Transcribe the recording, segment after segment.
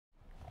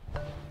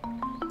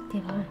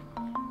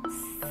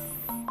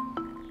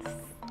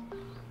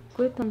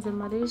Kwitonze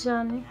Marie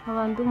Jeanne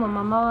abandi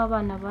umumama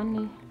w'abana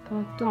bane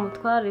bafite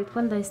umutware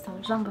witwa Ndayisaba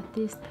Jean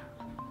Baptiste.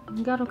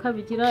 Ingaruka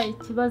bigira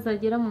ikibazo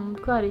agira mu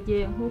mutware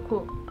igihe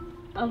nkuko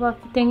aba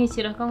afite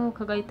nk'ikiraka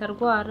nkuko agahita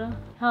arwara.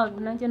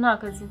 Nanjye nta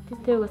kazi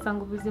mfite,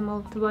 ugasanga ubuzima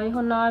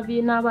butubayeho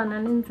nabi n'abana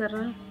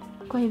n'inzara.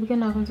 Ko hibwe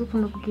ntabwo nzi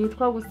ukuntu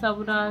bwitwa, gusa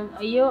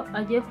iyo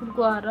agiye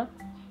kurwara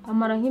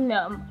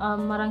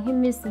amara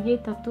nk'iminsi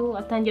nk'itatu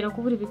atangira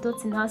kubura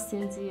ibitotsi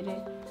ntasinzire,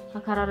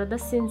 akarara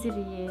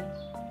adasinziriye.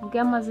 Ubwo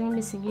amaze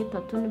nk'iminsi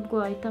nk'itatu nibwo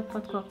ahita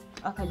afatwa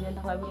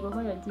akagenda akabirwa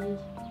aho yagiye.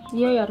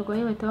 Iyo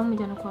yarwaye bahita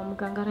bamujyana kwa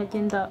muganga,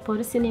 aragenda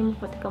polisi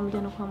nimufata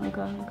ikamujyana kwa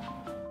muganga.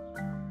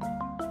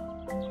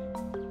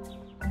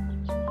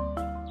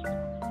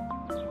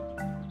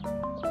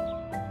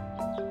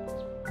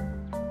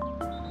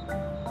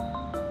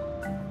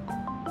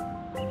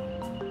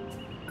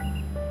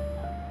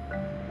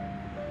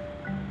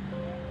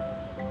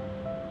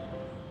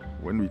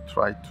 When we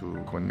try to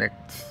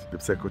connect the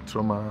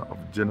psychotrauma of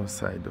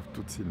genocide of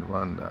Tutsi in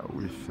Rwanda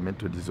with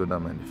mental disorder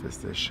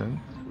manifestation,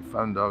 we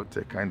found out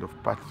a kind of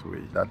pathway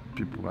that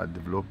people are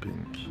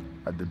developing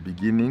at the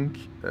beginning,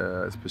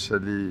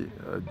 especially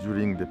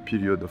during the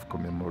period of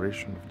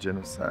commemoration of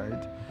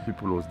genocide.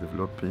 People was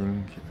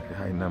developing a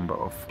high number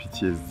of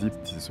PTSD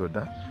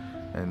disorder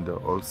and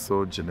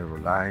also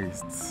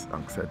generalized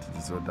anxiety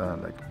disorder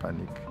like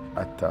panic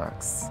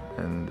attacks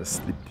and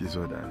sleep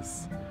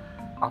disorders.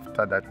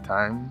 After that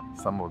time,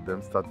 some of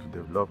them start to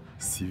develop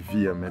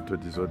severe mental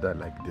disorder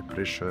like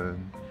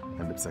depression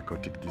and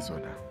psychotic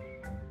disorder.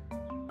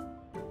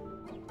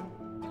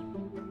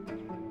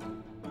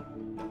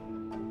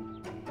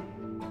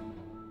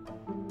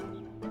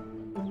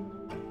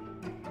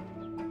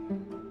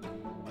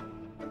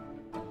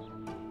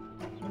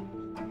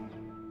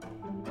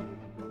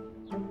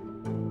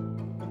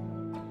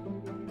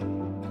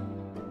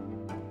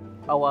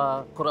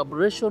 Our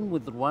collaboration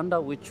with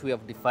Rwanda, which we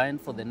have defined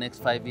for the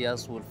next 5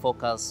 years, will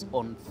focus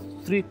on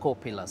 3 core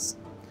pillars,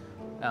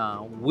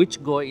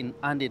 which go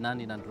hand in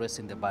hand in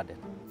addressing the burden.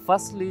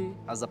 Firstly,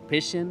 as a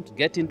patient,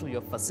 getting to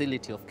your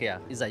facility of care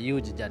is a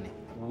huge journey.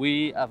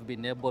 We have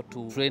been able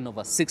to train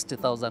over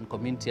 60,000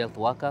 community health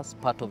workers,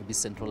 part of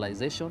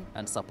decentralization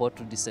and support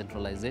to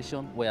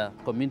decentralization, where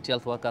community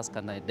health workers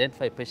can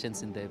identify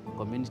patients in the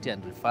community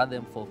and refer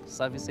them for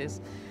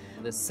services.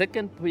 The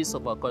second piece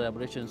of our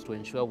collaboration is to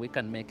ensure we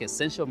can make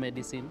essential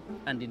medicine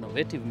and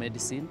innovative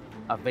medicine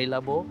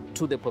available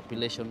to the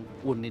population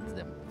who needs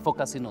them,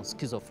 focusing on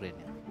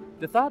schizophrenia.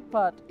 The third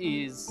part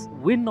is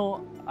we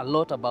know a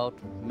lot about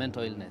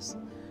mental illness,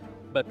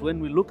 but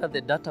when we look at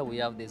the data we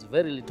have, there's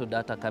very little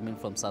data coming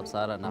from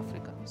sub-Saharan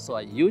Africa. So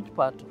a huge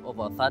part of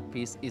our third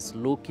piece is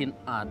looking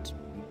at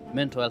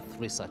mental health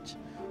research,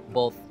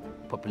 both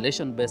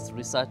population-based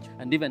research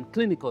and even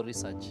clinical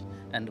research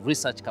and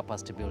research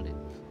capacity building.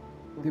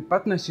 The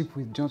partnership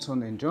with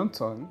Johnson &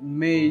 Johnson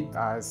made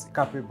us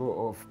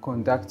capable of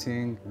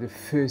conducting the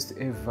first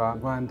ever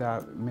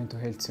Rwanda mental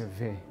health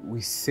survey.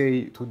 We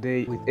say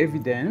today with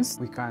evidence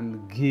we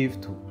can give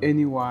to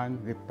anyone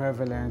the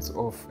prevalence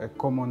of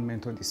common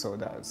mental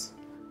disorders.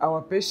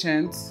 Our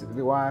patients,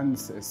 the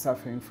ones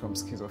suffering from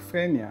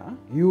schizophrenia,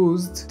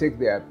 used to take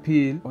their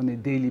pill on a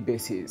daily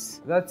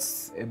basis.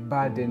 That's a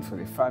burden for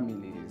the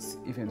families,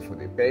 even for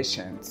the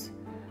patients.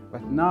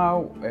 But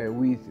now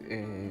with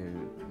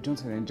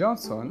Johnson &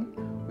 Johnson,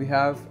 we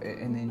have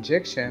an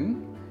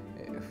injection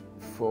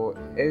for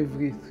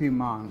every 3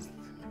 months.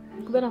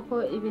 Kubera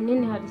ko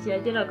ibinini hari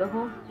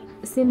cyageragaho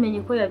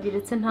simenye ko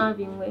yabiretse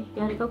ntabinywe,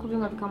 yareka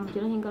kubinywa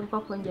bikamugiraho ingaruka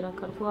kongera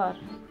akarwara.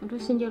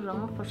 Urushinge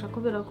ruramufasha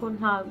kubera ko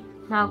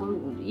ntago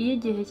iyo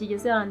igihe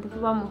kigeze randevu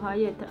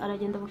bamuhaye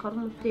aragenda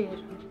bakarumutera.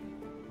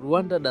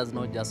 Rwanda does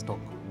not just talk.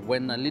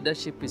 When a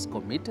leadership is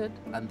committed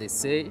and they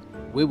say,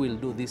 we will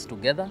do this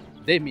together,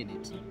 they mean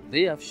it.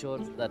 They have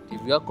shown that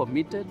if you are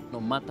committed, no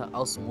matter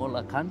how small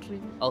a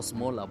country, how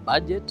small a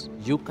budget,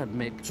 you can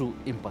make true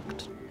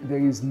impact.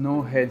 There is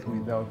no health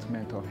without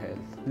mental health.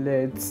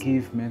 Let's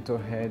give mental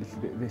health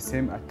the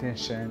same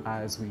attention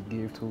as we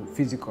give to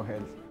physical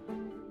health.